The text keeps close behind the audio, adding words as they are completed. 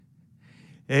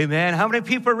Amen. How many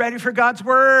people are ready for God's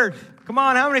word? Come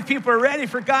on, how many people are ready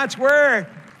for God's word?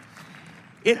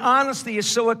 It honestly is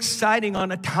so exciting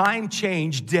on a time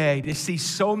change day to see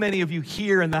so many of you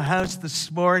here in the house this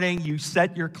morning. You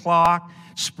set your clock,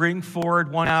 spring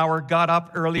forward 1 hour, got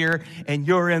up earlier, and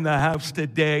you're in the house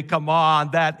today. Come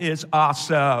on, that is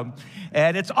awesome.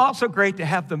 And it's also great to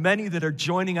have the many that are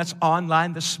joining us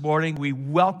online this morning. We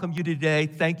welcome you today.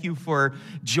 Thank you for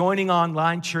joining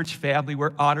online, church family.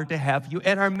 We're honored to have you.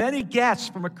 And our many guests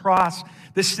from across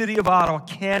the city of Ottawa,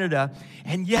 Canada,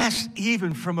 and yes,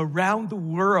 even from around the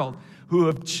world who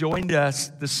have joined us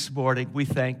this morning. We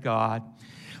thank God.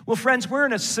 Well, friends, we're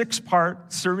in a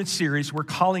 6-part sermon series. We're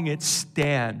calling it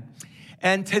Stand.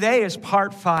 And today is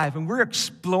part 5, and we're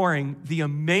exploring the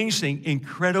amazing,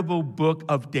 incredible book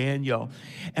of Daniel.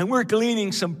 And we're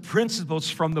gleaning some principles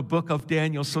from the book of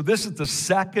Daniel. So this is the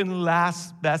second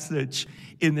last message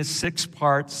in this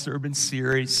 6-part sermon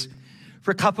series.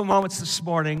 For a couple moments this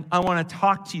morning, I want to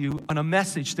talk to you on a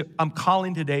message that I'm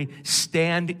calling today,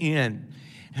 Stand In.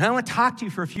 And I want to talk to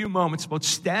you for a few moments about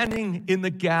standing in the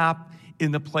gap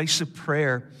in the place of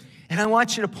prayer. And I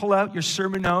want you to pull out your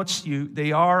sermon notes.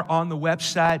 They are on the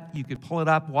website. You can pull it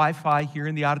up, Wi-Fi here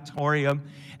in the auditorium,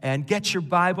 and get your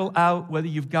Bible out, whether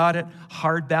you've got it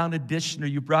hardbound edition or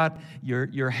you brought your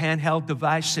handheld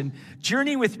device, and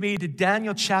journey with me to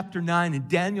Daniel chapter 9 and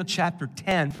Daniel chapter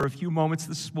 10 for a few moments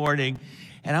this morning.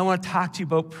 And I want to talk to you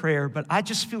about prayer, but I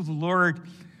just feel the Lord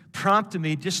prompted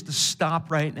me just to stop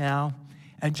right now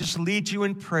and just lead you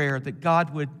in prayer, that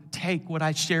God would take what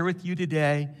I share with you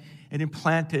today and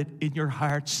implant it in your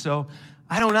hearts. So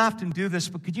I don't often do this,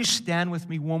 but could you stand with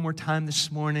me one more time this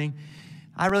morning?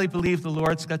 I really believe the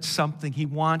Lord's got something He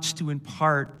wants to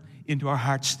impart into our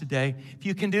hearts today. If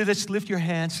you can do this, lift your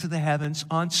hands to the heavens,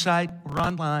 on site or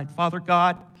online. Father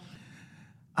God,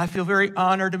 I feel very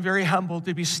honored and very humbled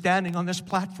to be standing on this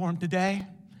platform today.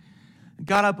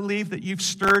 God, I believe that You've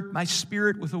stirred my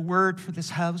spirit with a word for this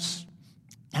house.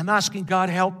 I'm asking God,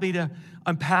 help me to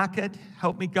unpack it.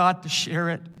 Help me, God, to share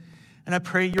it. And I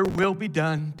pray Your will be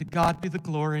done. To God be the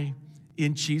glory.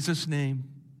 In Jesus' name.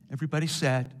 Everybody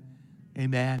said,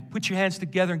 amen. Put your hands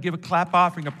together and give a clap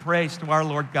offering of praise to our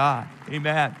Lord God.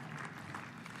 Amen.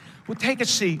 Well, take a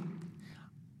seat.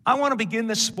 I want to begin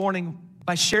this morning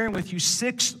by sharing with you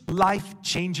 6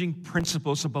 life-changing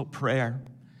principles about prayer.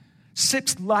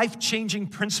 6 life-changing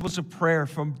principles of prayer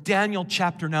from Daniel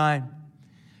chapter 9.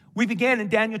 We began in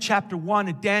Daniel chapter 1,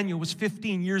 and Daniel was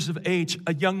 15 years of age,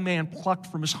 a young man plucked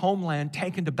from his homeland,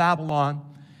 taken to Babylon,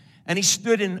 and he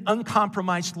stood in an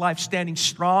uncompromised life, standing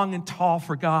strong and tall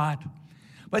for God.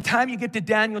 By the time you get to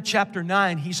Daniel chapter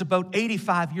 9, he's about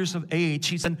 85 years of age.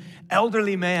 He's an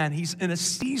elderly man. He's in a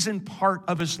seasoned part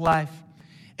of his life,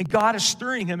 and God is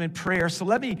stirring him in prayer. So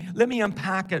let me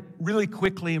unpack it really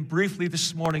quickly and briefly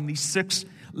this morning, these 6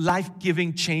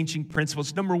 life-giving, changing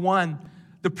principles. Number 1,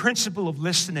 the principle of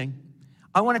listening.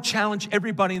 I want to challenge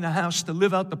everybody in the house to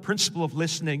live out the principle of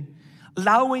listening,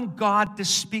 allowing God to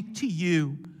speak to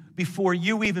you before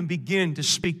you even begin to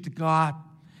speak to God,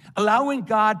 allowing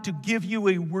God to give you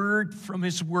a word from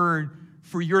His word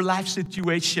for your life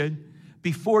situation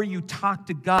before you talk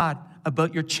to God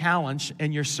about your challenge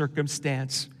and your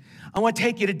circumstance. I want to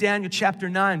take you to Daniel chapter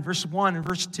 9, verse 1 and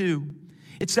verse 2.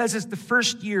 It says, it's the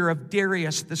first year of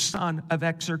Darius, the son of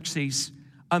Xerxes,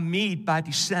 a Mede by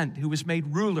descent, who was made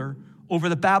ruler over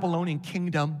the Babylonian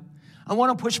kingdom. I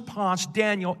want to push pause.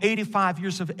 Daniel, 85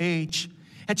 years of age,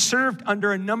 had served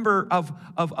under a number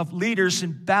of leaders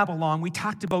in Babylon. We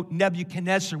talked about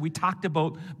Nebuchadnezzar. We talked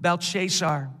about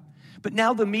Belshazzar. But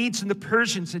now the Medes and the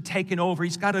Persians had taken over.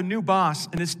 He's got a new boss,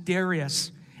 and it's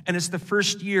Darius. And it's the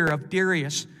first year of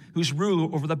Darius, who's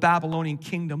ruler over the Babylonian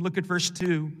kingdom. Look at verse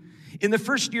 2. In the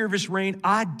first year of his reign,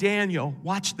 I, Daniel,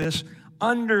 watch this,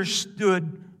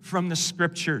 understood from the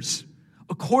scriptures,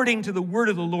 according to the word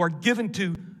of the Lord given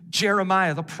to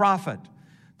Jeremiah the prophet,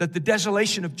 that the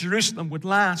desolation of Jerusalem would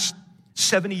last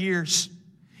 70 years.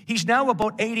 He's now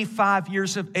about 85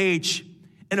 years of age,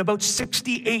 and about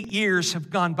 68 years have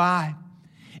gone by.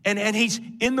 And he's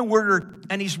in the word,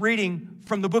 and he's reading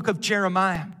from the book of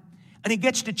Jeremiah. And he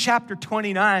gets to chapter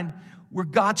 29, where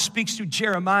God speaks to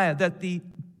Jeremiah that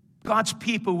God's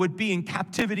people would be in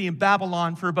captivity in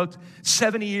Babylon for about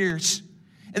 70 years.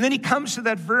 And then he comes to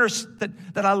that verse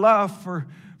that I love,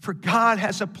 for God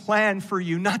has a plan for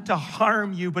you, not to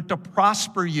harm you, but to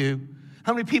prosper you.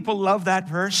 How many people love that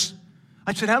verse?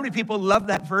 I said, how many people love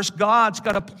that verse? God's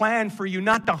got a plan for you,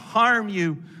 not to harm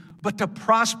you, but to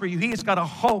prosper you. He has got a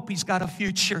hope. He's got a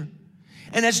future.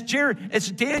 And as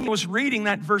Daniel was reading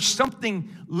that verse, something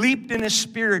leaped in his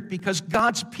spirit because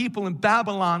God's people in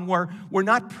Babylon were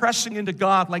not pressing into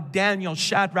God like Daniel,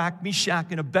 Shadrach, Meshach,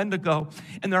 and Abednego.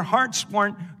 And their hearts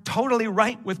weren't totally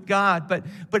right with God.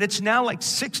 But it's now like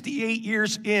 68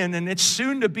 years in, and it's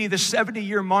soon to be the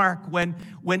 70-year mark when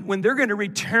they're going to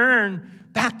return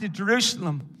back to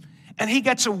Jerusalem. And he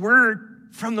gets a word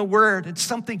from the Word, and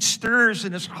something stirs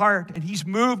in his heart, and he's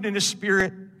moved in his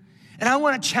spirit. And I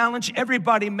want to challenge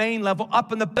everybody, main level,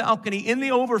 up in the balcony, in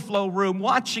the overflow room,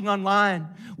 watching online,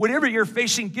 whatever you're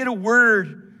facing, get a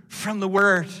word from the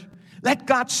Word. Let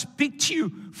God speak to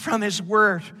you from His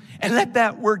Word, and let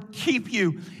that Word keep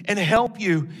you and help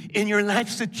you in your life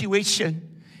situation.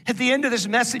 At the end of this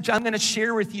message, I'm going to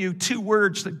share with you 2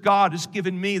 words that God has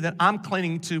given me that I'm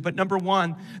clinging to. But number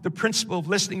 1, the principle of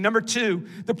listening. Number 2,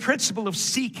 the principle of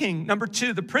seeking. Number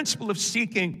 2, the principle of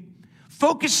seeking.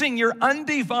 Focusing your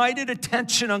undivided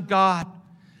attention on God.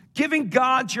 Giving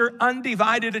God your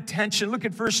undivided attention. Look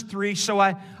at verse 3. So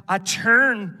I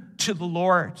turn to the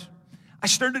Lord. I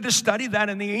started to study that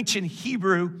in the ancient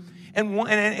Hebrew, and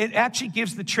it actually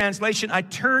gives the translation, I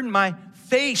turn my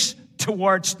face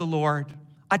towards the Lord.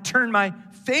 I turn my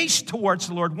face towards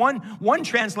the Lord. One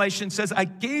translation says, I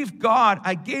gave God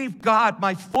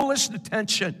my fullest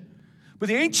attention. But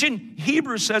the ancient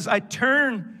Hebrew says, I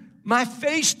turn my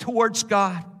face towards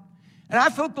God. And I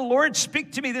felt the Lord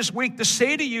speak to me this week to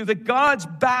say to you that God's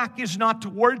back is not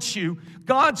towards you.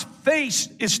 God's face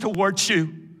is towards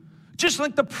you. Just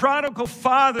like the prodigal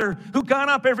father who got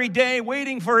up every day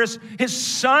waiting for his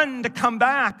son to come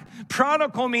back.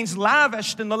 Prodigal means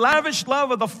lavished, and the lavish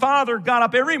love of the father got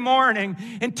up every morning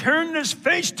and turned his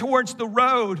face towards the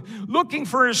road, looking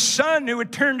for his son who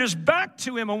had turned his back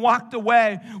to him and walked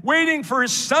away, waiting for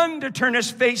his son to turn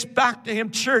his face back to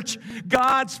him. Church,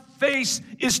 God's face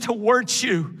is towards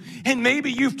you, and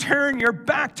maybe you've turned your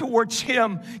back towards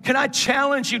Him. Can I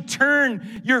challenge you?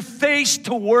 Turn your face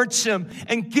towards Him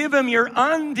and give Him your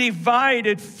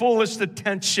undivided, fullest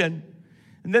attention.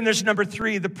 And then there's number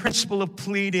 3, the principle of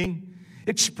pleading,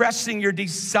 expressing your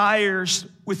desires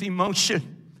with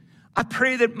emotion. I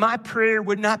pray that my prayer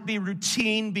would not be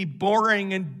routine, be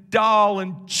boring and dull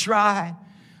and dry.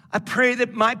 I pray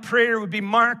that my prayer would be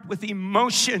marked with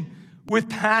emotion, with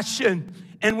passion,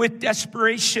 and with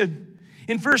desperation.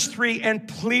 In verse 3, and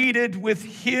pleaded with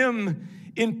Him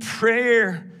in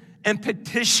prayer and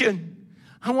petition.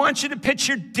 I want you to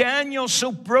picture Daniel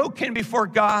so broken before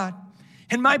God.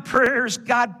 And my prayer is,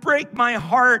 God, break my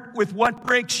heart with what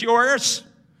breaks yours.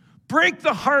 Break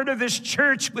the heart of this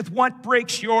church with what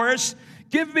breaks yours.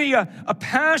 Give me a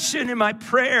passion in my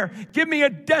prayer. Give me a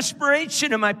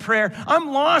desperation in my prayer.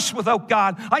 I'm lost without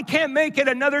God. I can't make it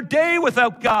another day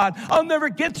without God. I'll never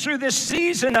get through this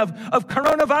season of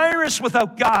coronavirus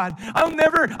without God.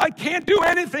 I can't do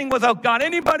anything without God.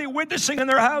 Anybody witnessing in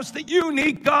their house that you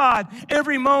need God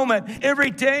every moment,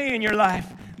 every day in your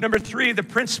life. Number 3, the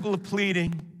principle of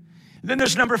pleading. Then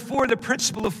there's number 4, the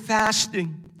principle of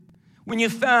fasting. When you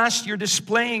fast, you're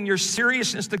displaying your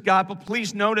seriousness to God. But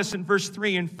please notice in verse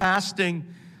 3, in fasting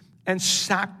and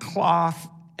sackcloth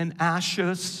and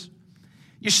ashes.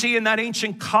 You see, in that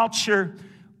ancient culture,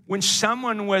 when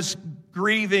someone was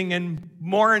grieving and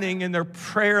mourning in their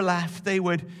prayer life, they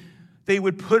would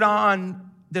put on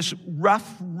this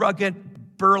rough,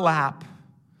 rugged burlap.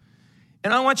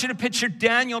 And I want you to picture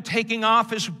Daniel taking off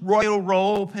his royal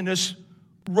robe and his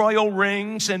royal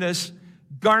rings and his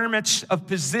garments of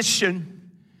position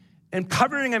and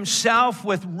covering himself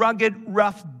with rugged,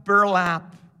 rough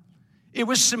burlap. It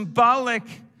was symbolic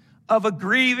of a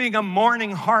grieving, a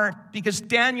mourning heart, because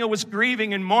Daniel was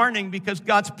grieving and mourning because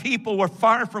God's people were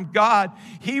far from God.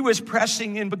 He was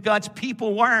pressing in, but God's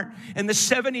people weren't. And the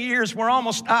 70 years were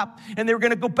almost up, and they were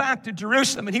going to go back to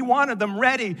Jerusalem, and He wanted them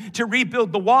ready to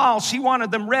rebuild the walls. He wanted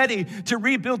them ready to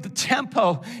rebuild the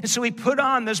temple. And so He put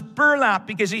on this burlap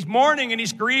because He's mourning and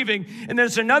He's grieving. And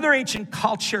there's another ancient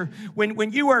culture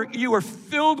when you are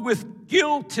filled with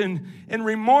guilt and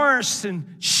remorse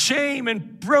and shame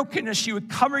and brokenness, you would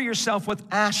cover yourself with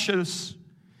ashes.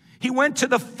 He went to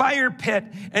the fire pit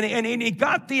and he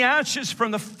got the ashes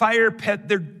from the fire pit.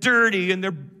 They're dirty and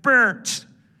they're burnt.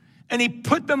 And He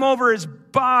put them over his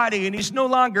body, and he's no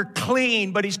longer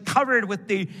clean, but he's covered with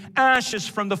the ashes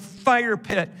from the fire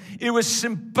pit. It was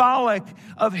symbolic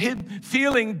of him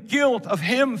feeling guilt, of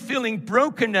him feeling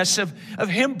brokenness, of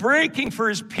him breaking for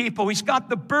his people. He's got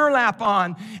the burlap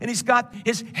on, and he's got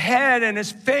his head and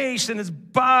his face and his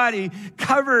body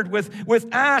covered with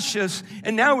ashes,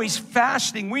 and now he's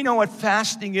fasting. We know what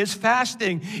fasting is.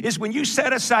 Fasting is when you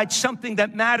set aside something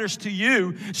that matters to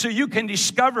you so you can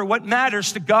discover what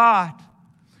matters to God.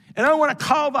 And I want to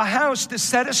call the house to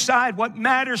set aside what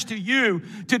matters to you,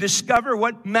 to discover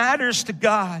what matters to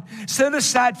God. Set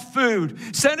aside food.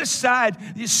 Set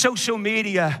aside the social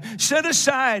media. Set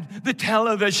aside the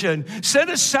television. Set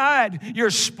aside your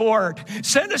sport.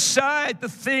 Set aside the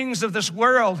things of this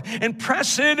world and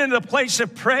press into the place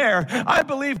of prayer. I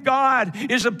believe God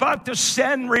is about to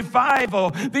send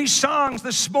revival. These songs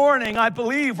this morning, I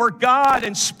believe, were God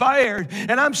inspired.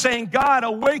 And I'm saying, God,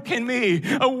 awaken me.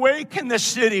 Awaken the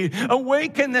city.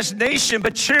 Awaken this nation.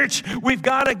 But church, we've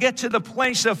got to get to the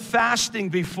place of fasting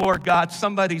before God.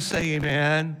 Somebody say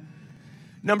amen.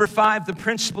 Number 5, the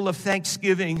principle of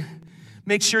thanksgiving.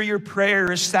 Make sure your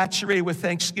prayer is saturated with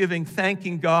thanksgiving,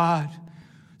 thanking God.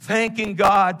 Thanking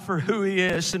God for who he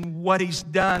is and what he's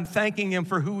done. Thanking him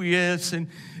for who he is. And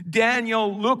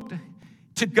Daniel looked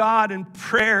to God in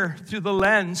prayer through the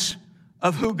lens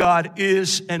of who God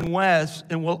is and was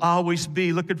and will always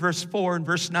be. Look at verse 4 and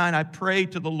verse 9. I pray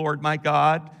to the Lord my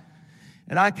God,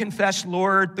 and I confess,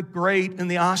 Lord, the great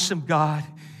and the awesome God.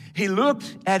 He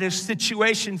looked at his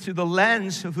situation through the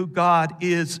lens of who God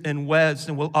is and was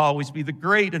and will always be. The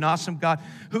great and awesome God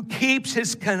who keeps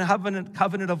his covenant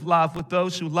of love with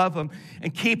those who love him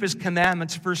and keep his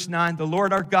commandments. Verse 9, the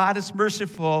Lord our God is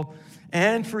merciful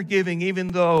and forgiving, even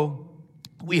though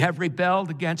we have rebelled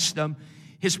against him.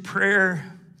 His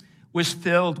prayer was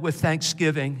filled with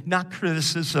thanksgiving, not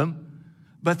criticism,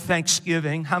 but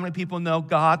thanksgiving. How many people know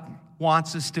God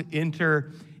wants us to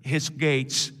enter his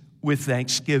gates with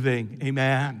thanksgiving?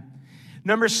 Amen.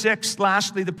 Number 6,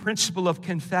 lastly, the principle of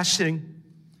confessing.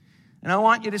 And I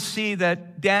want you to see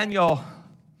that Daniel,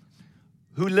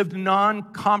 who lived a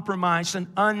non-compromised and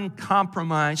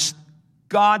uncompromised,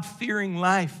 God-fearing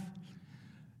life,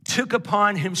 took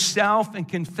upon himself and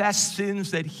confessed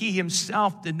sins that he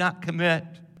himself did not commit.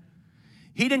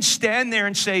 He didn't stand there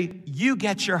and say, you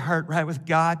get your heart right with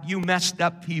God, you messed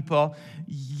up people,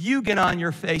 you get on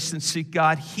your face and seek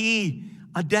God. He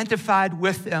identified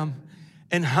with them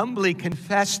and humbly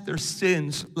confessed their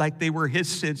sins like they were his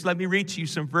sins. Let me read to you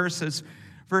some verses.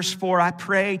 Verse 4, I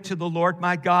pray to the Lord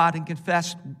my God and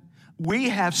confess, we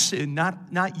have sinned,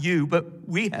 not you, but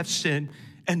we have sinned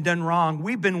and done wrong.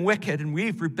 We've been wicked and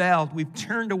we've rebelled. We've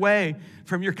turned away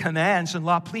from your commands and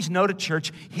law. Please note it,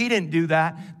 church, he didn't do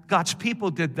that. God's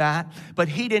people did that, but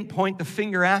he didn't point the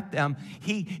finger at them.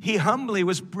 He humbly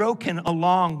was broken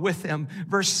along with them.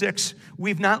 Verse 6,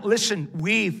 we've not listened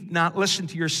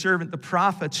to your servant, the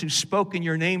prophets who spoke in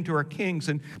your name to our kings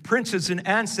and princes and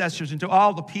ancestors and to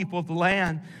all the people of the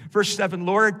land. Verse 7,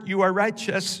 Lord, you are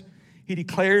righteous. He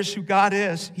declares who God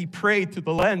is. He prayed through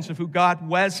the lens of who God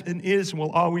was and is and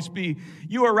will always be.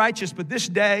 You are righteous, but this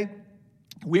day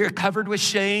we are covered with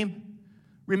shame.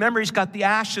 Remember, he's got the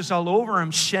ashes all over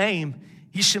him, shame.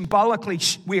 He symbolically,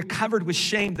 we are covered with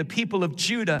shame. The people of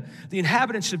Judah, the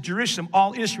inhabitants of Jerusalem,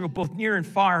 all Israel, both near and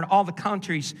far, and all the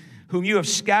countries whom you have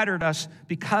scattered us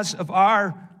because of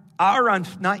our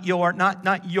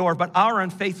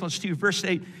unfaithfulness to you. Verse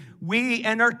 8, we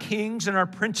and our kings and our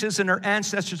princes and our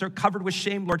ancestors are covered with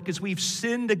shame, Lord, because we've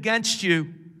sinned against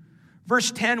you.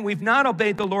 Verse 10, we've not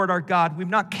obeyed the Lord our God. We've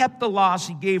not kept the laws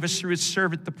he gave us through his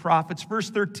servant, the prophets. Verse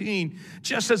 13,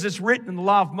 just as it's written in the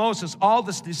law of Moses, all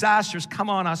this disaster has come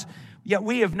on us, yet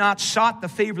we have not sought the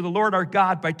favor of the Lord our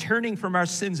God by turning from our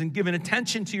sins and giving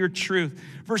attention to your truth.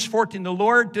 Verse 14, the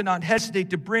Lord did not hesitate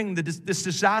to bring this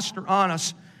disaster on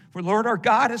us, for the Lord our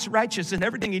God is righteous in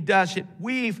everything he does, yet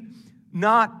we've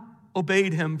not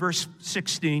obeyed him. Verse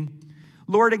 16,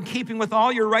 Lord, in keeping with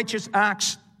all your righteous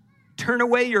acts, turn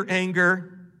away your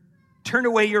anger, turn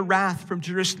away your wrath from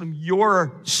Jerusalem,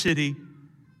 your city,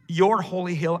 your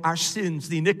holy hill. Our sins,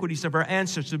 the iniquities of our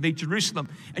ancestors have made Jerusalem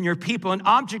and your people an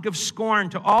object of scorn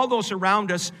to all those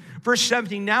around us. Verse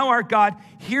 17, now our God,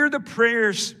 hear the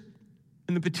prayers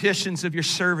and the petitions of your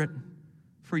servant.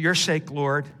 For your sake,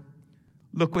 Lord,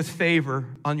 look with favor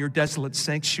on your desolate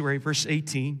sanctuary. Verse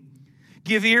 18,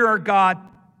 give ear, our God,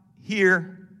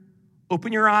 hear.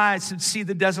 Open your eyes and see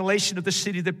the desolation of the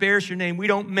city that bears your name. We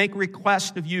don't make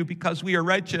request of you because we are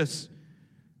righteous,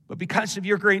 but because of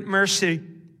your great mercy.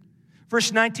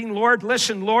 Verse 19, Lord,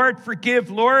 listen. Lord,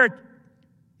 forgive. Lord,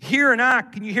 hear and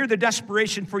act. Can you hear the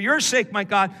desperation? For your sake, my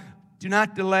God, do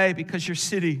not delay, because your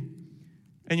city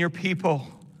and your people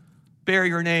bear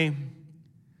your name.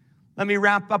 Let me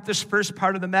wrap up this first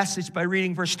part of the message by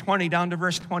reading verse 20 down to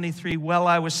verse 23. While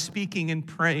I was speaking and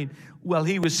praying, while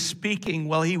he was speaking,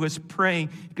 while he was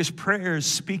praying, because prayer is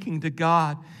speaking to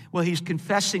God, while he's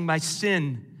confessing my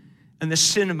sin and the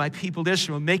sin of my people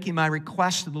Israel, making my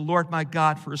request to the Lord my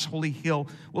God for his holy hill,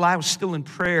 while I was still in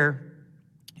prayer,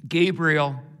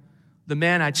 Gabriel, the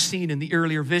man I'd seen in the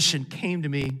earlier vision, came to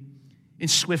me in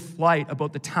swift flight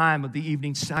about the time of the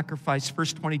evening sacrifice.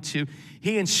 Verse 22,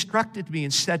 he instructed me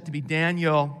and said to me,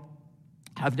 Daniel,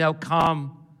 I've now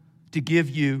come to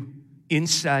give you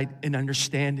insight and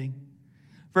understanding.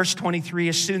 Verse 23,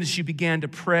 as soon as you began to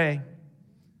pray,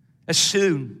 a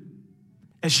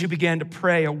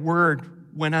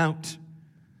word went out,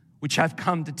 which I've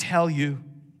come to tell you.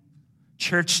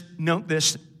 Church, note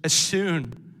this, as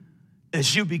soon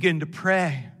as you begin to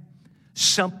pray,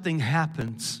 something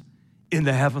happens in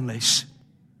the heavenlies.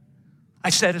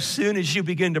 I said, as soon as you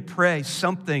begin to pray,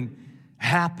 something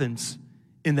happens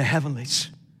in the heavenlies.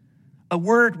 A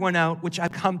word went out, which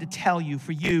I've come to tell you,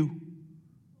 for you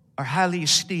are highly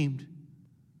esteemed.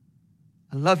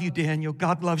 I love you, Daniel.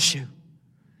 God loves you.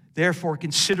 Therefore,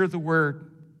 consider the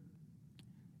word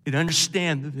and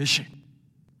understand the vision.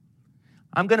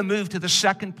 I'm going to move to the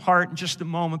second part in just a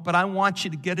moment, but I want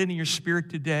you to get into your spirit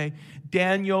today.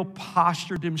 Daniel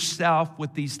postured himself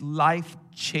with these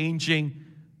life-changing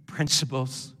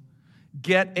principles.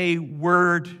 Get a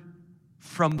word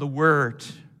from the word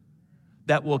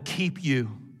that will keep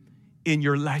you in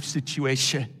your life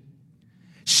situation.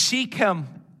 Seek him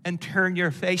and turn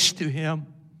your face to him.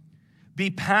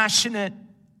 Be passionate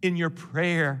in your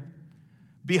prayer.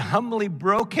 Be humbly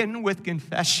broken with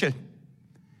confession.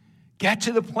 Get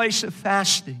to the place of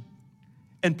fasting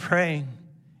and praying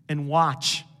and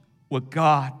watch what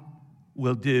God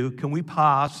will do. Can we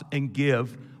pause and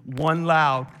give one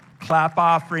loud clap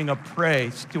offering of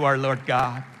praise to our Lord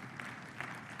God?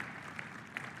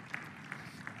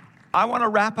 I want to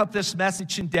wrap up this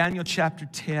message in Daniel chapter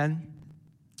 10,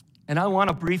 and I want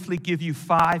to briefly give you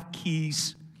 5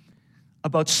 keys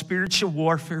about spiritual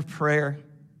warfare prayer.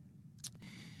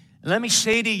 Let me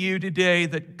say to you today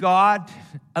that God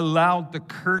allowed the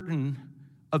curtain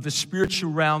of the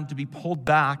spiritual realm to be pulled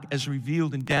back as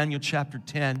revealed in Daniel chapter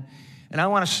 10. And I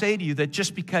want to say to you that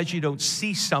just because you don't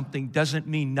see something doesn't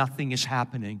mean nothing is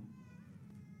happening.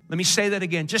 Let me say that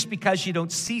again. Just because you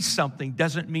don't see something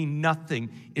doesn't mean nothing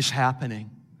is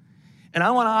happening. And I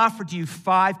want to offer to you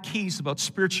 5 keys about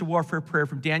spiritual warfare prayer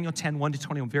from Daniel 10, 1 to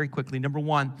 21 very quickly. Number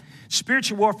 1,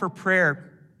 spiritual warfare prayer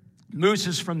moves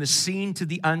us from the seen to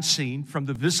the unseen, from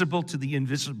the visible to the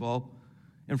invisible,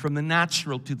 and from the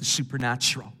natural to the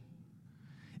supernatural.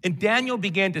 And Daniel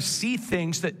began to see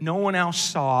things that no one else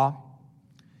saw.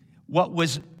 What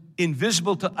was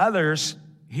invisible to others,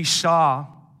 he saw,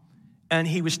 and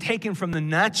he was taken from the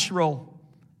natural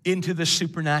into the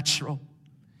supernatural.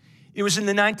 It was in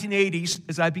the 1980s,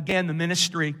 as I began the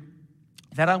ministry,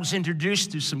 that I was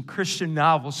introduced to some Christian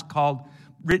novels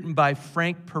written by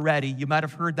Frank Peretti. You might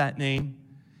have heard that name.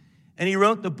 And he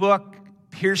wrote the book,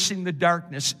 Piercing the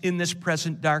Darkness, In This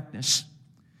Present Darkness.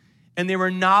 And they were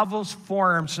novels,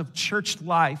 forms of church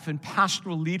life and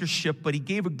pastoral leadership, but he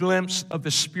gave a glimpse of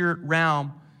the spirit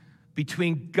realm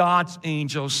between God's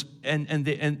angels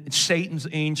and Satan's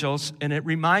angels. And it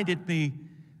reminded me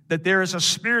that there is a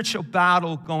spiritual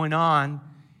battle going on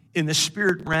in the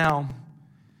spirit realm.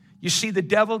 You see, the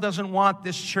devil doesn't want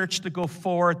this church to go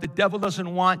forward. The devil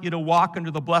doesn't want you to walk under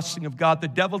the blessing of God. The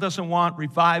devil doesn't want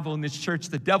revival in this church.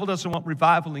 The devil doesn't want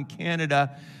revival in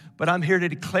Canada. But I'm here to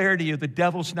declare to you, the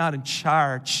devil's not in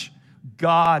charge.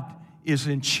 God is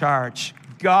in charge.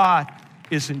 God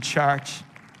is in charge.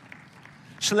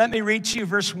 So let me read to you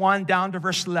verse 1 down to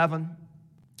verse 11.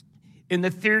 In the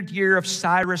 3rd year of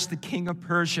Cyrus, the king of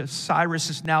Persia,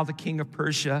 Cyrus is now the king of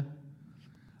Persia,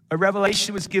 a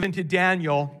revelation was given to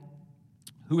Daniel,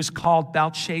 who was called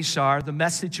Belshazzar. The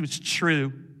message was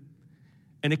true,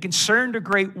 and it concerned a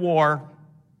great war,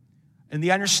 and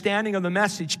the understanding of the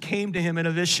message came to him in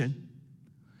a vision.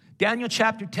 Daniel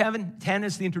chapter 10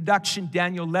 is the introduction.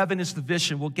 Daniel 11 is the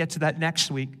vision. We'll get to that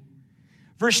next week.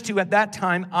 Verse 2, at that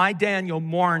time, I, Daniel,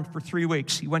 mourned for 3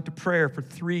 weeks. He went to prayer for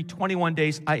 21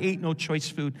 days. I ate no choice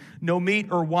food. No meat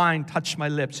or wine touched my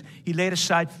lips. He laid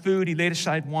aside food. He laid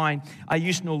aside wine. I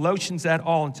used no lotions at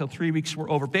all until 3 weeks were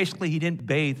over. Basically, he didn't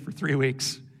bathe for 3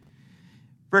 weeks.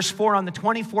 Verse 4, on the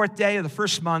 24th day of the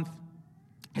first month,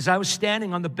 as I was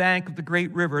standing on the bank of the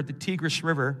great river, the Tigris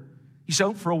River, he's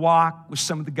out for a walk with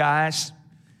some of the guys.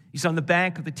 He's on the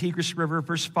bank of the Tigris River.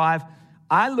 Verse 5,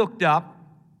 I looked up,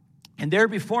 and there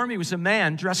before me was a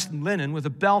man dressed in linen with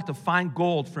a belt of fine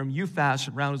gold from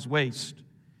Uphaz around his waist.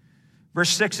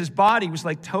 Verse 6, his body was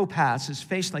like topaz, his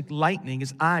face like lightning,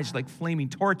 his eyes like flaming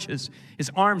torches, his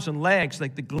arms and legs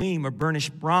like the gleam of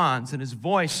burnished bronze, and his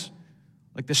voice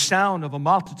like the sound of a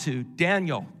multitude.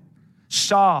 Daniel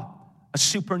saw a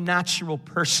supernatural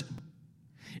person.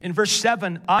 In verse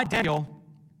 7, I, Daniel,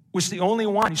 was the only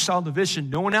one who saw the vision.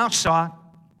 No one else saw it.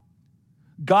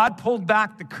 God pulled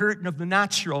back the curtain of the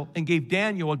natural and gave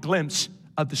Daniel a glimpse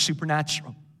of the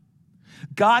supernatural.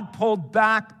 God pulled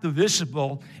back the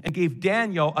visible and gave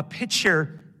Daniel a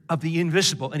picture of the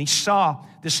invisible, and he saw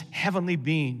this heavenly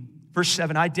being. Verse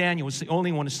 7, I, Daniel, was the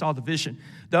only one who saw the vision.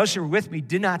 Those who were with me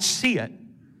did not see it,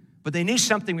 but they knew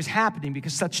something was happening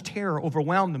because such terror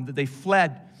overwhelmed them that they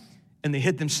fled and they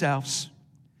hid themselves.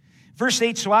 Verse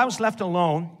 8, so I was left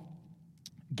alone,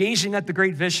 gazing at the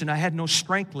great vision. I had no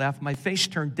strength left. My face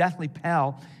turned deathly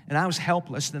pale, and I was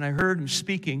helpless. Then I heard him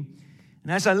speaking.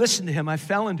 And as I listened to him, I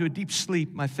fell into a deep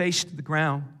sleep, my face to the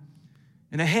ground.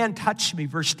 And a hand touched me,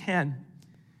 verse 10,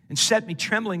 and set me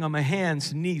trembling on my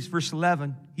hands and knees. Verse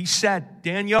 11, he said,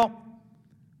 Daniel,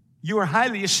 you are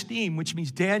highly esteemed, which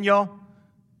means, Daniel,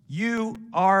 you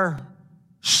are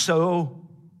so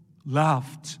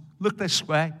loved. Look this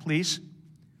way, please.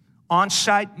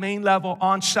 On-site main level,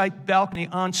 on-site balcony,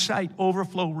 on-site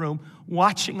overflow room,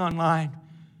 watching online.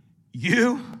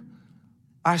 You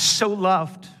are so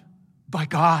loved by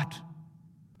God.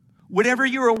 Whatever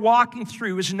you are walking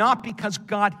through is not because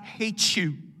God hates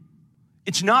you.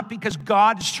 It's not because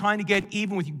God is trying to get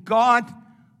even with you. God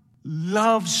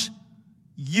loves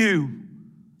you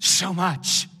so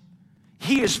much.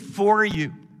 He is for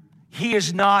you. He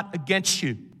is not against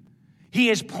you. He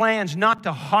has plans not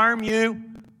to harm you,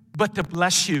 but to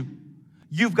bless you.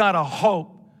 You've got a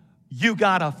hope. You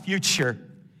got a future.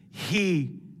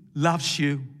 He loves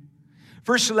you.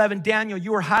 Verse 11, Daniel,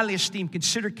 you are highly esteemed.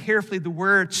 Consider carefully the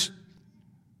words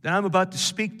that I'm about to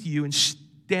speak to you and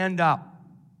stand up.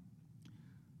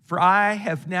 For I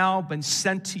have now been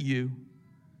sent to you.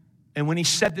 And when he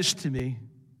said this to me,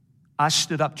 I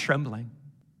stood up trembling.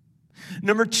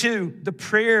 Number 2, the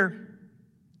prayer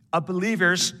of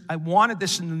believers. I wanted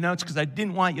this in the notes because I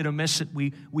didn't want you to miss it.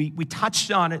 We touched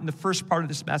on it in the first part of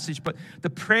this message, but the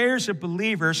prayers of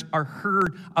believers are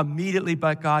heard immediately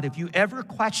by God. If you ever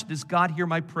question, does God hear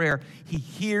my prayer? He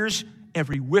hears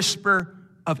every whisper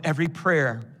of every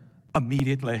prayer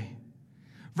immediately.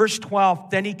 Verse 12,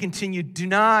 then he continued, do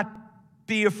not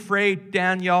be afraid,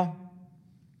 Daniel.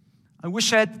 I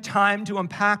wish I had the time to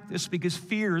unpack this because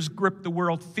fear has gripped the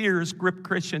world. Fear has gripped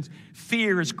Christians.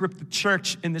 Fear has gripped the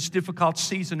church in this difficult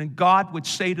season. And God would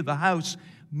say to the house,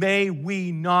 may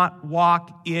we not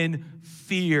walk in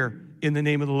fear in the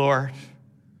name of the Lord.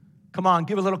 Come on,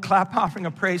 give a little clap offering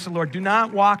of praise to the Lord. Do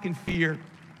not walk in fear.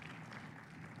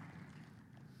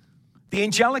 The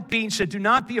angelic being said, do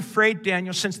not be afraid,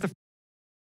 Daniel, since the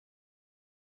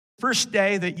first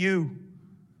day that you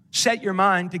set your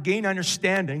mind to gain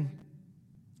understanding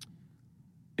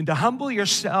and to humble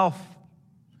yourself,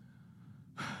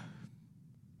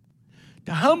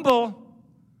 to humble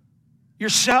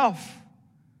yourself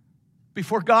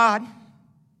before God.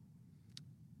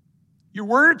 Your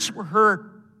words were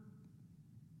heard.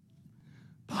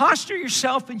 Posture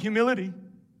yourself in humility.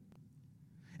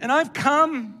 And I've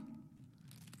come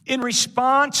in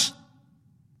response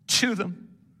to them.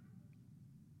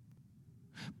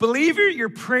 Believer, your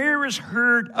prayer is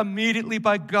heard immediately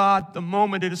by God the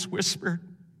moment it is whispered.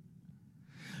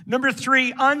 Number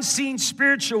 3, unseen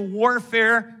spiritual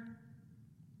warfare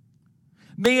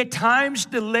may at times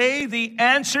delay the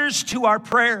answers to our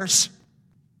prayers.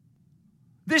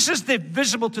 This is the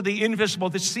visible to the invisible,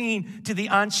 the seen to the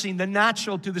unseen, the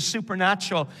natural to the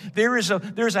supernatural. There's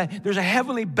a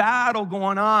heavenly battle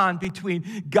going on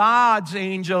between God's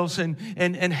angels and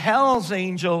hell's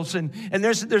angels, and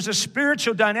there's a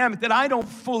spiritual dynamic that I don't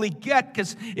fully get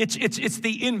because it's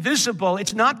the invisible,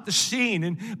 it's not the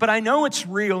seen, but I know it's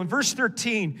real. In verse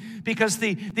 13, because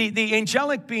the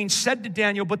angelic being said to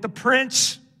Daniel, but the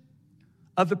prince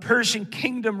of the Persian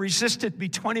kingdom resisted me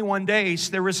 21 days.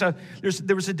 There was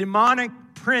a demonic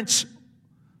prince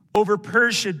over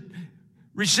Persia,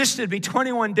 resisted me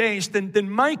 21 days.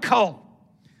 Then Michael,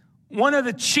 one of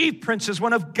the chief princes,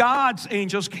 one of God's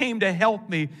angels, came to help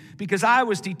me because I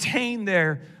was detained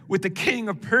there with the king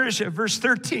of Persia. Verse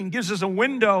 13 gives us a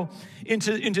window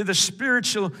into the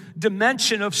spiritual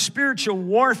dimension of spiritual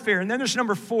warfare. And then there's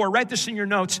number 4. Write this in your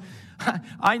notes.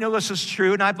 I know this is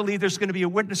true, and I believe there's going to be a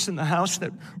witness in the house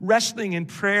that wrestling in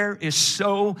prayer is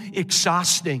so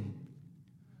exhausting.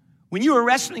 When you are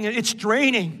wrestling, it's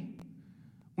draining.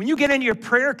 When you get into your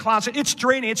prayer closet, it's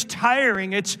draining, it's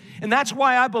tiring, and that's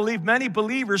why I believe many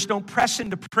believers don't press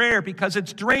into prayer, because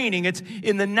it's draining. It's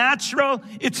in the natural,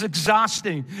 it's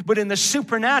exhausting, but in the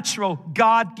supernatural,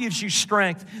 God gives you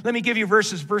strength. Let me give you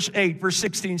verses, verse 8, verse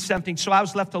 16, 17. So I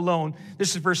was left alone.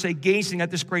 This is verse 8, gazing at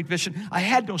this great vision. I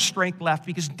had no strength left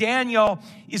because Daniel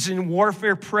is in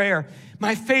warfare prayer.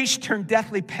 My face turned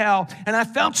deathly pale, and I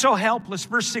felt so helpless.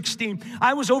 Verse 16,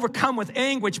 I was overcome with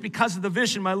anguish because of the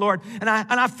vision, my Lord. And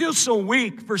I feel so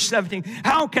weak. Verse 17,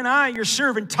 how can I, your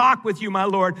servant, talk with you, my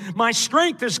Lord? My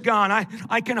strength is gone.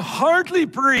 I can hardly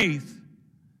breathe.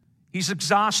 He's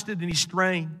exhausted and he's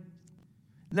drained.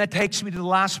 And that takes me to the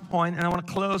last point, and I want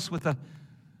to close with a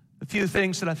few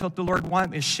things that I felt the Lord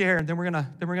wanted me to share, and then we're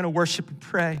gonna worship and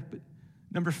pray. But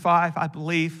number 5, I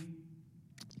believe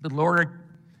the Lord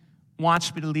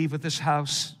wants me to leave with this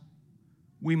house.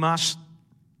 We must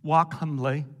walk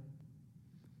humbly.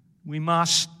 We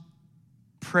must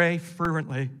pray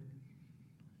fervently.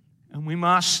 And we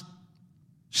must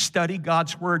study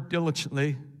God's word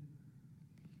diligently.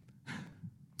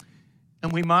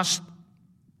 And we must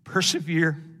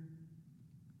persevere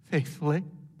faithfully.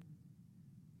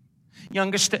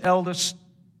 Youngest to eldest,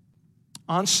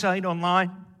 on site,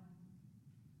 online,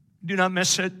 do not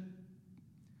miss it.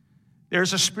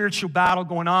 There's a spiritual battle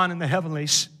going on in the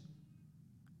heavenlies.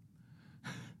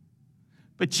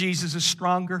 But Jesus is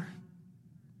stronger.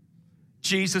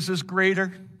 Jesus is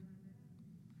greater.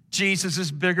 Jesus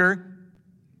is bigger.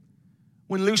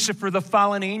 When Lucifer, the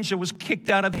fallen angel, was kicked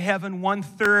out of heaven,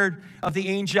 1/3 of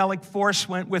the angelic force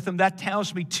went with him. That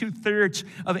tells me 2/3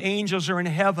 of angels are in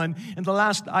heaven. And the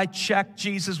last I checked,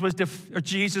 Jesus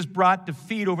brought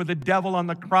defeat over the devil on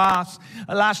the cross.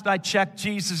 The last I checked,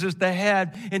 Jesus is the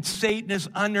head, and Satan is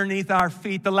underneath our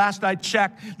feet. The last I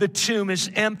checked, the tomb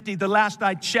is empty. The last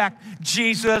I checked,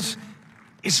 Jesus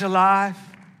is alive.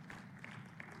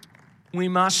 We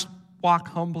must walk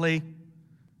humbly.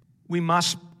 We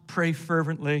must pray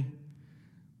fervently.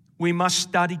 We must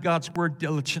study God's word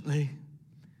diligently.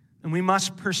 And we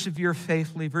must persevere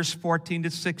faithfully. Verse 14 to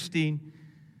 16.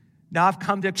 Now I've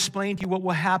come to explain to you what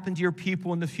will happen to your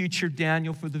people in the future,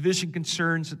 Daniel, for the vision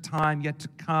concerns a time yet to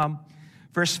come.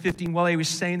 Verse 15, while he was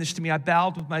saying this to me, I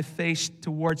bowed with my face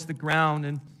towards the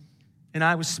ground, and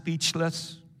I was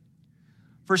speechless.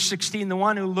 Verse 16, the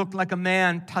one who looked like a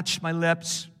man touched my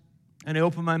lips, and I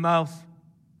opened my mouth,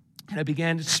 and I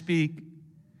began to speak.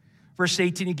 Verse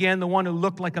 18 again, the one who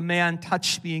looked like a man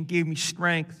touched me and gave me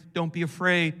strength. Don't be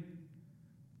afraid.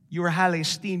 You are highly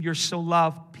esteemed. You're so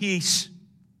loved. Peace.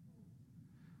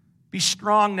 Be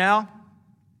strong now.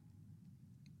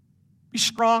 Be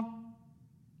strong.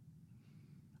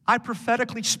 I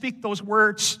prophetically speak those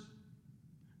words,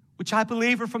 which I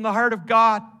believe are from the heart of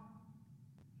God.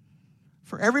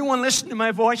 For everyone listening to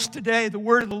my voice today, the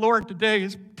word of the Lord today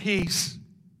is peace.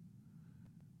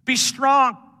 Be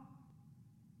strong.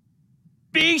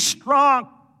 Be strong.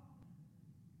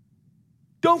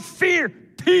 Don't fear.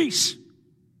 Peace.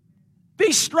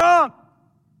 Be strong.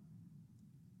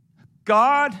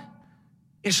 God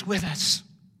is with us.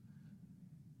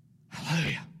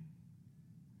 Hallelujah.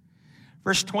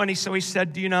 Verse 20, so he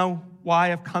said, do you know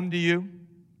why I've come to you?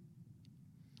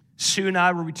 Soon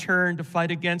I will return to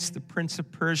fight against the prince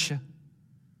of Persia.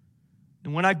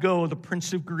 And when I go, the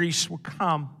prince of Greece will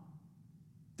come.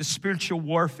 The spiritual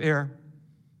warfare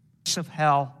of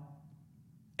hell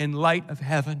in light of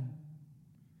heaven.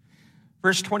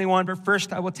 Verse 21, but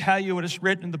first I will tell you what is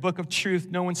written in the book of truth.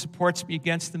 No one supports me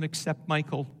against them except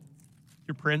Michael,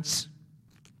 your prince.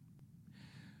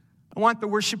 I want the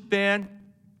worship band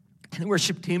and the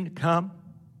worship team to come.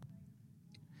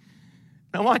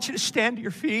 I want you to stand to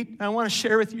your feet. I want to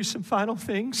share with you some final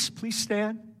things. Please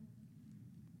stand.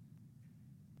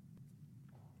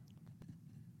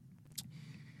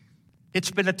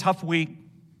 It's been a tough week.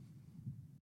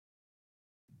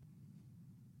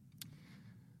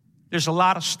 There's a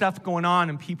lot of stuff going on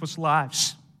in people's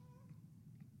lives.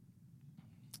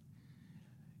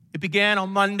 It began on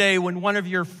Monday when one of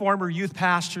your former youth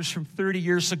pastors from 30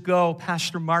 years ago,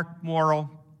 Pastor Mark Morrow,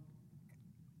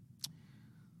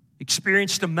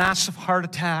 experienced a massive heart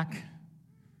attack.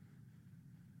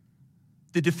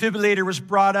 The defibrillator was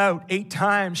brought out 8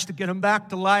 times to get him back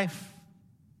to life.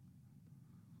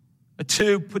 A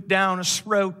tube put down his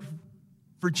throat,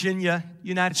 Virginia,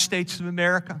 United States of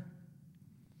America.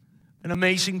 An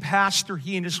amazing pastor,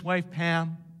 he and his wife,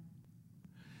 Pam.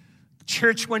 The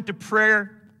church went to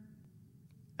prayer,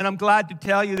 and I'm glad to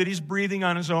tell you that he's breathing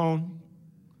on his own.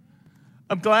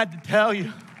 I'm glad to tell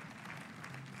you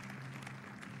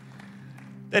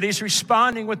that he's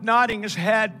responding with nodding his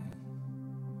head.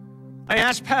 I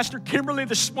asked Pastor Kimberly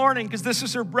this morning, because this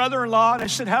is her brother-in-law, and I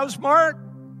said, how's Mark?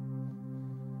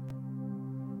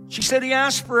 She said he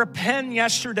asked for a pen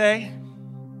yesterday,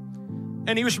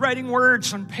 and he was writing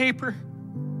words on paper.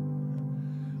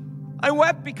 I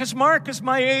wept because Mark is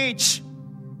my age.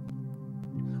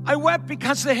 I wept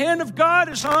because the hand of God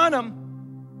is on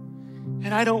him.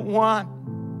 And I don't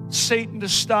want Satan to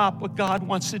stop what God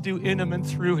wants to do in him and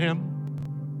through him.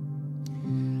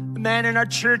 A man in our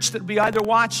church that will be either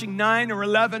watching 9 or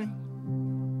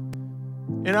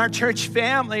 11 In our church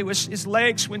family, his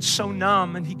legs went so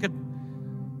numb, and he could,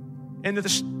 end of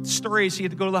the stories, he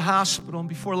had to go to the hospital, and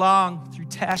before long, through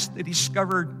tests, they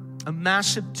discovered a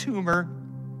massive tumor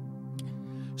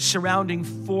surrounding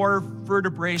 4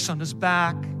 vertebrae on his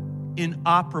back,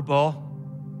 inoperable.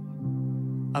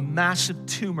 A massive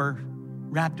tumor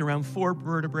wrapped around 4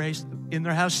 vertebrae. In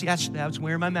their house yesterday, I was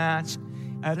wearing my mask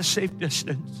at a safe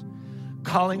distance,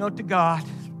 calling out to God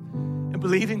and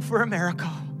believing for a miracle.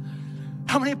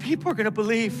 How many people are going to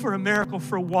believe for a miracle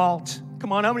for Walt?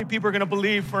 Come on, how many people are going to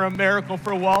believe for a miracle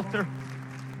for Walter?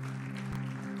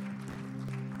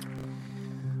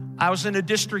 I was in a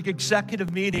district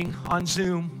executive meeting on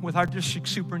Zoom with our district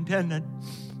superintendent.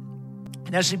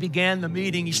 And as he began the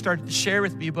meeting, he started to share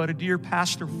with me about a dear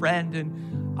pastor friend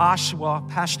in Oshawa,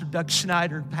 Pastor Doug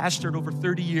Snyder, pastored over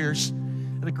 30 years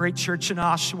at a great church in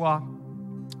Oshawa.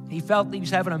 He felt that he was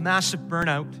having a massive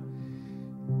burnout.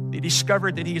 They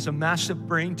discovered that he has a massive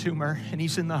brain tumor, and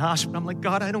he's in the hospital. I'm like,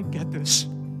 God, I don't get this.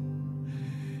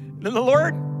 Then the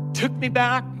Lord took me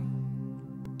back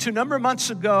to a number of months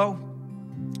ago,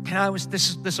 and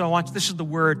this is the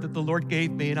word that the Lord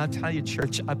gave me, and I'll tell you,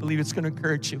 church, I believe it's going to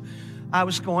encourage you. I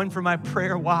was going for my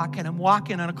prayer walk, and I'm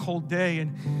walking on a cold day,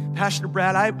 and Pastor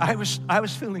Brad, I was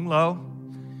feeling low.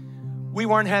 We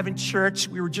weren't having church.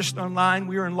 We were just online.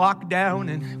 We were in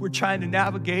lockdown, and we're trying to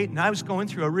navigate, and I was going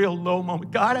through a real low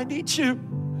moment. God, I need you.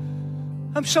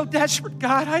 I'm so desperate,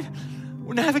 God.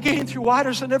 We're navigating through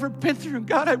waters I've never been through, and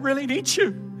God, I really need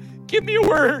you. Give me a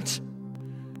word.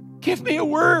 Give me a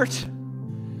word.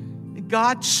 And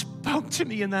God spoke to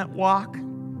me in that walk,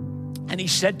 and he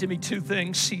said to me 2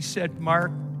 things. He said,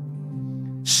 Mark,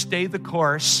 stay the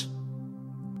course.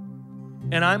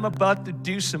 And I'm about to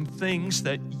do some things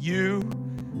that you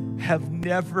have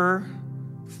never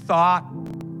thought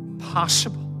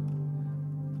possible.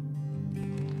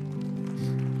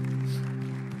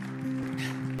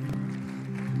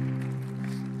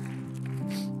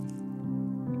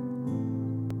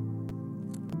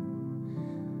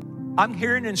 I'm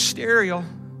hearing in stereo,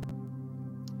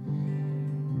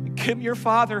 Kim, your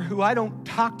father, who I don't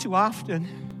talk to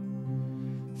often,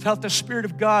 felt the Spirit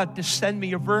of God to send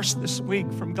me a verse this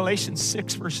week from Galatians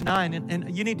 6, verse 9.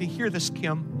 And you need to hear this,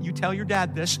 Kim. You tell your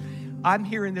dad this. I'm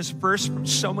hearing this verse from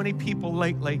so many people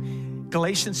lately.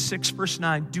 Galatians 6, verse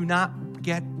 9. Do not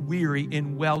get weary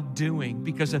in well-doing,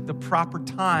 because at the proper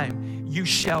time you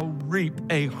shall reap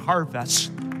a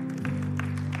harvest.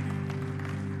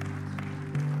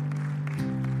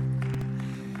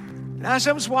 And as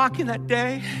I was walking that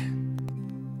day,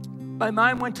 my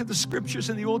mind went to the scriptures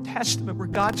in the Old Testament where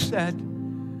God said,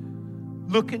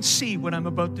 look and see what I'm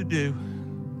about to do.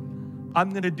 I'm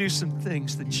going to do some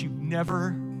things that you've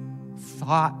never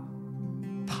thought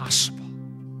possible.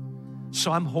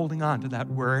 So I'm holding on to that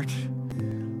word.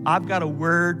 I've got a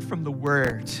word from the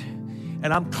word,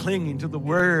 and I'm clinging to the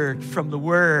word from the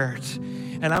word.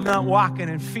 And I'm not walking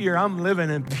in fear. I'm living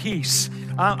in peace.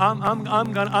 I'm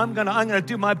gonna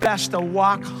do my best to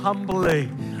walk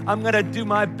humbly. I'm going to do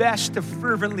my best to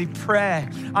fervently pray.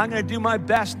 I'm going to do my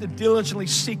best to diligently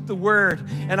seek the word.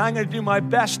 And I'm going to do my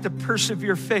best to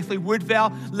persevere faithfully.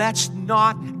 Woodvale, let's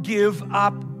not give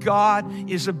up. God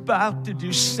is about to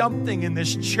do something in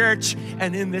this church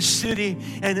and in this city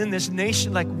and in this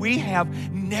nation like we have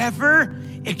never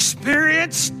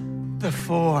experienced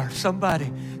before. Somebody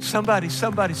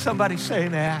say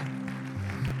that.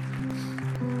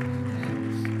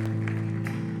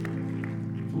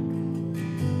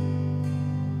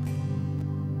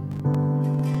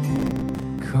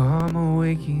 Come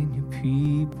awaken your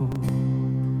people.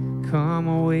 Come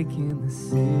awaken the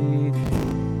city.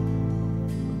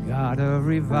 We got a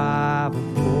revival.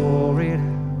 Pour it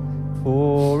out.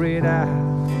 Pour it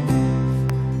out.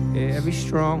 Every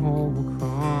stronghold will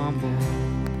crumble.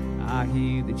 I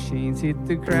hear the chains hit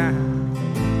the ground.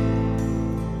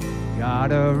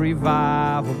 Got a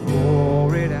revival.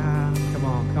 Pour it out. Come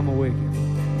on, come awaken.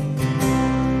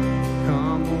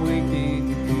 Come awaken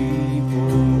your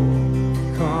people.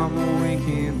 Come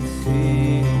awaken the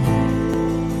city.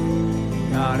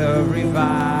 Got a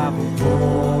revival,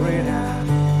 pour it out,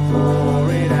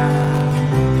 pour it out.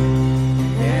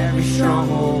 Every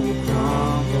stronghold will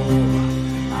crumble.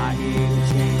 I hear the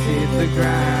chains hit the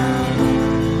ground.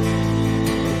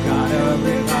 Got a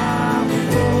revival,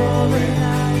 pour it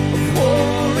out,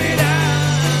 pour it out.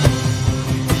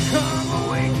 Come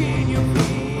awaken your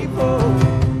people.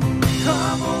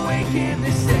 Come awaken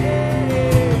the city.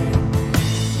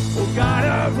 Got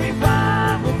a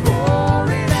revival,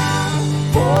 pour it out,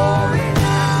 pour it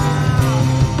out.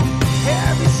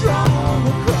 Every stronghold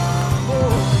will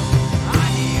crumble. I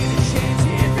hear the chains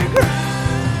hit the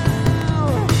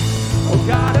ground. Oh,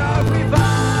 God.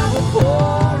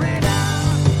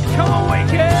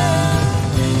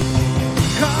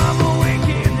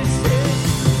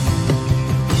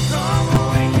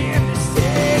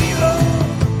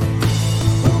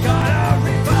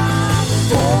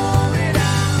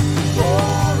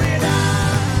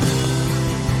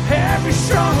 every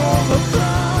stronghold will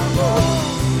crumble.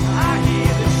 I hear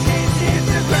the chains hit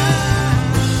the ground.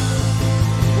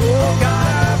 Oh God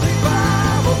of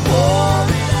revival, pour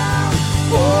it out,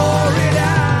 pour it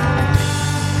out.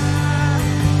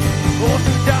 Oh,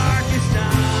 through darkest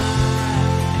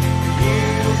night,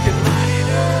 you can light it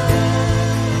up.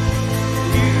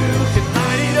 You can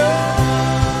light it up.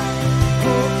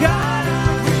 Oh God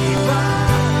of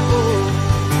revival,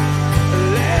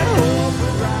 let hope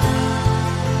arise.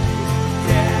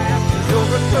 Death is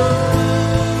overcome.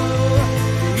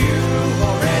 You've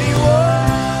already won.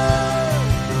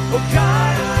 Oh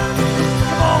God of,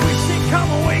 come on, we sing, come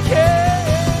awaken.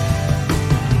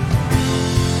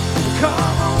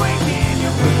 Come awaken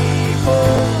your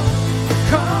people.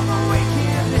 Come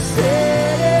awaken the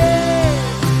city.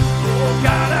 Oh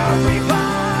God of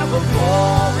revival,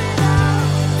 pour it out,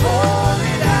 pour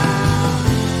it out.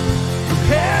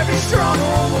 Every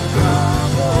stronghold will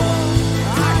crumble.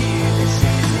 I hear the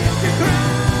chains hit the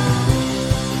ground.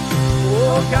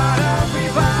 Oh God of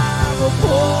revival,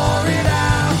 pour it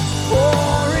out,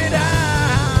 pour it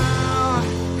out.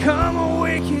 Come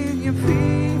awaken your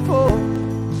people.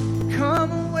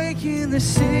 Come awaken the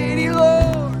city,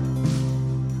 Lord.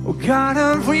 Oh God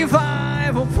of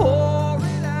revival, pour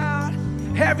it out.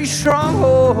 Every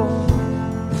stronghold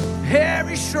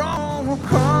will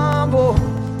crumble.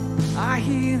 I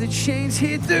hear the chains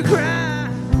hit the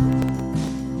ground.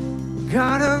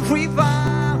 God of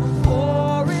revival,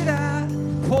 pour it out,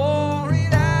 pour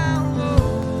it out,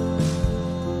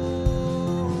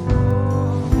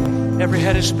 Lord. Every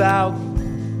head is bowed.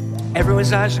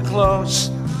 Everyone's eyes are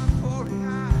closed.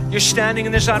 You're standing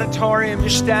in this auditorium. You're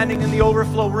standing in the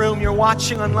overflow room. You're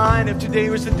watching online. If today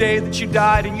was the day that you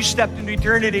died and you stepped into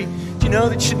eternity, do you know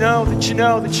that you know that you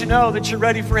know that you know that you're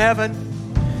ready for heaven?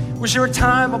 Was there a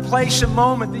time, a place, a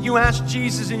moment that you asked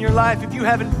Jesus in your life? If you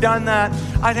haven't done that,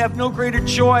 I'd have no greater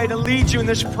joy to lead you in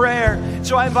this prayer.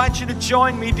 So I invite you to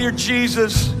join me, dear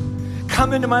Jesus.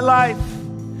 Come into my life.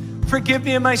 Forgive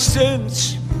me of my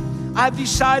sins. I've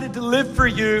decided to live for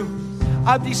you.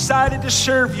 I've decided to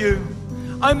serve you.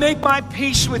 I make my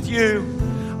peace with you.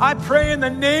 I pray in the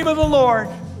name of the Lord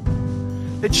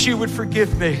that you would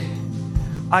forgive me.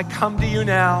 I come to you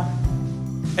now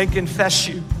and confess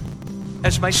you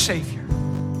as my Savior.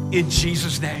 In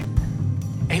Jesus' name,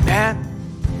 amen.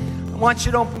 I want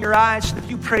you to open your eyes. If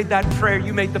you prayed that prayer,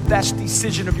 you made the best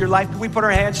decision of your life. Can we put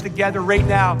our hands together right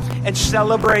now and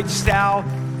celebrate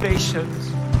salvation?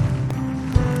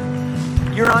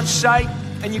 You're on site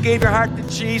and you gave your heart to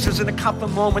Jesus. In a couple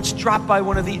of moments, drop by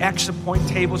one of the exit point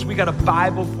tables. We got a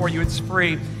Bible for you. It's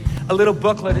free. A little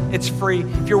booklet. It's free.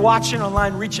 If you're watching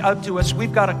online, reach out to us.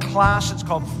 We've got a class. It's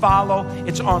called Follow.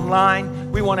 It's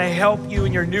online. We want to help you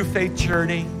in your new faith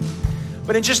journey.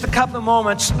 But in just a couple of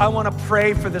moments, I want to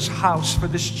pray for this house, for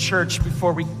this church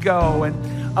before we go. And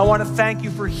I want to thank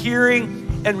you for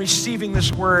hearing and receiving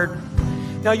this word.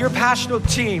 Now, your pastoral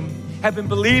team have been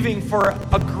believing for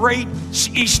a great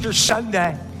Easter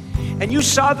Sunday. And you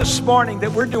saw this morning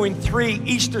that we're doing 3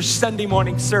 Easter Sunday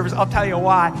morning service. I'll tell you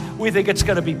why. We think it's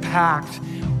going to be packed.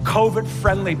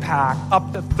 COVID-friendly packed,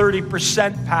 up to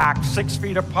 30% packed, 6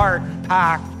 feet apart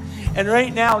packed. And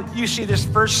right now, you see this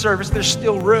first service, there's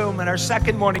still room, and our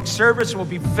second morning service will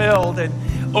be filled, and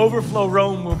overflow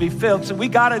room will be filled. So we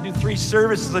got to do 3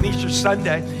 services on Easter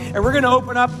Sunday. And we're going to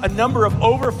open up a number of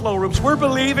overflow rooms. We're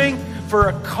believing for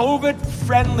a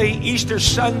COVID-friendly Easter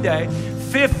Sunday,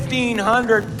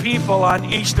 1,500 people on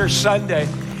Easter Sunday.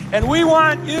 And we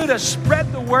want you to spread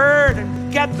the word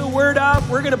and get the word out.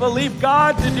 We're going to believe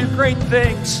God to do great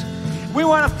things. We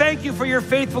want to thank you for your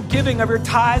faithful giving of your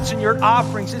tithes and your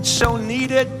offerings. It's so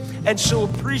needed and so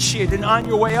appreciated. And on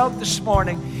your way out this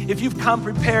morning, if you've come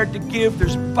prepared to give,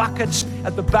 there's buckets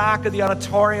at the back of the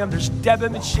auditorium. There's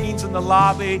debit machines in the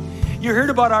lobby. You heard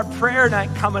about our prayer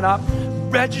night coming up.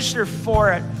 Register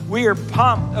for it. We are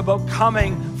pumped about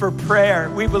coming for prayer.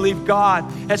 We believe God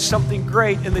has something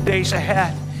great in the days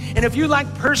ahead. And if you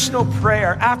like personal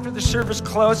prayer, after the service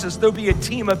closes, there'll be a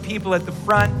team of people at the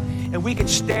front, and we can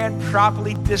stand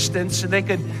properly distanced, and they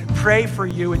can pray for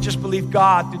you and just believe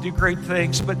God to do great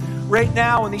things. But right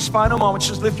now, in these final moments,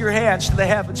 just lift your hands to the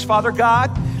heavens. Father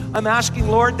God, I'm asking,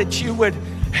 Lord, that you would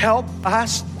help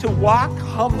us to walk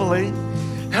humbly.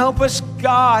 Help us,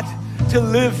 God, to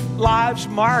live lives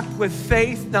marked with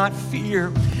faith, not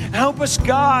fear. Help us,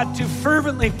 God, to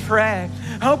fervently pray.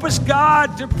 Help us,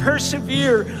 God, to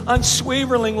persevere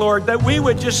unswervingly, Lord, that we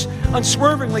would just,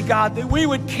 unswervingly, God, that we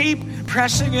would keep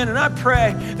pressing in. And I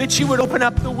pray that you would open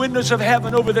up the windows of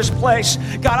heaven over this place.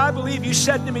 God, I believe you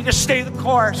said to me to stay the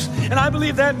course. And I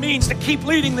believe that means to keep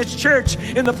leading this church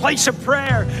in the place of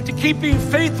prayer, to keep being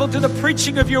faithful to the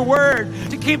preaching of your word,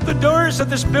 to keep the doors of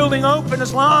this building open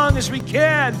as long as we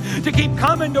can, to keep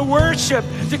coming to worship,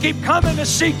 to keep coming to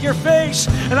seek your face.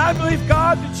 And I believe,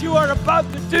 God, that you are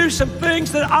about to do some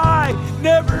things that I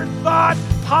never thought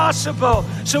possible.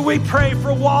 So we pray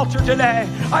for Walter today.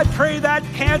 I pray that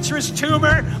cancerous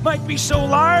tumor might be so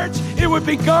large, it would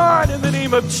be gone in the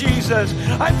name of Jesus.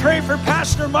 I pray for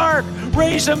Pastor Mark.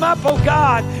 Raise him up, oh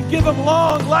God. Give him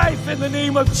long life in the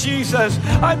name of Jesus.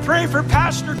 I pray for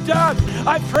Pastor Doug.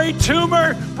 I pray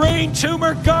brain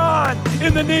tumor gone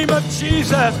in the name of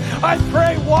Jesus. I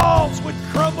pray walls would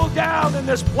crumble down in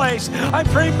this place. I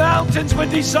pray mountains would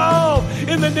dissolve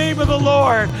in the name of the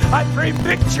Lord. I pray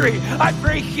victory. I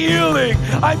pray healing.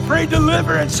 I pray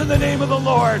deliverance in the name of the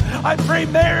Lord. I pray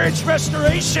marriage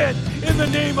restoration in the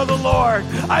name of the Lord.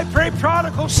 I pray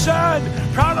prodigal son,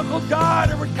 prodigal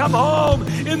daughter would come home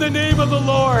in the name of the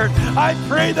Lord. I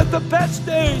pray that the best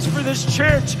days for this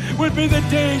church would be the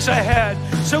days ahead.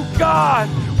 So God,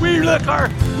 we look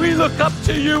up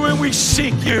to you and we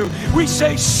seek you. We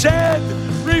say, send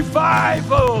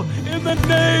revival in the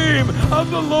name of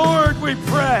the Lord, we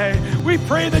pray. We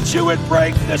pray that you would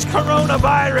break this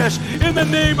coronavirus in the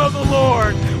name of the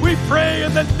Lord. We pray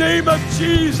in the name of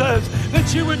Jesus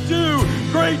that you would do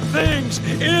great things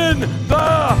in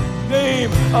the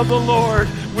name of the Lord,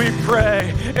 we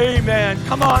pray. Amen.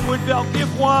 Come on, Woodville,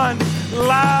 give one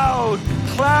loud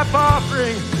clap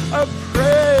offering of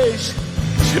praise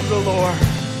to the Lord.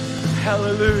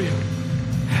 Hallelujah.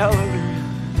 Hallelujah.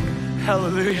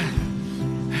 Hallelujah.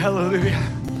 Hallelujah.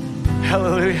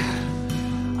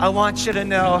 Hallelujah. I want you to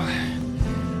know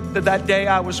that day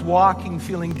I was walking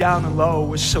feeling down and low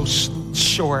was so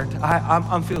short.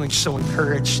 I'm feeling so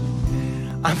encouraged.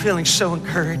 I'm feeling so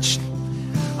encouraged.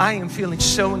 I am feeling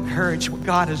so encouraged what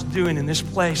God is doing in this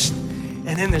place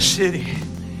and in this city.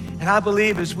 And I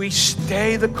believe as we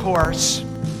stay the course,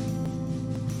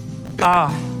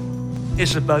 God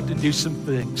is about to do some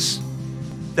things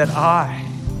that I,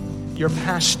 your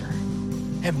pastor,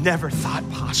 have never thought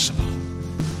possible.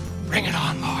 Bring it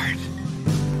on, Lord.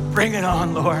 Bring it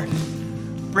on, Lord.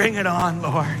 Bring it on,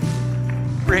 Lord.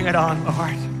 Bring it on,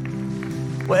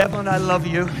 Lord. Well, Evelyn, I love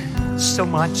you so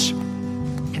much.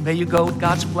 And may you go with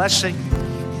God's blessing.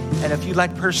 And if you'd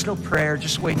like personal prayer,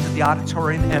 just wait till the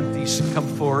auditorium empties and come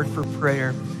forward for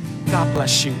prayer. God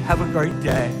bless you. Have a great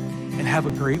day and have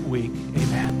a great week. Amen.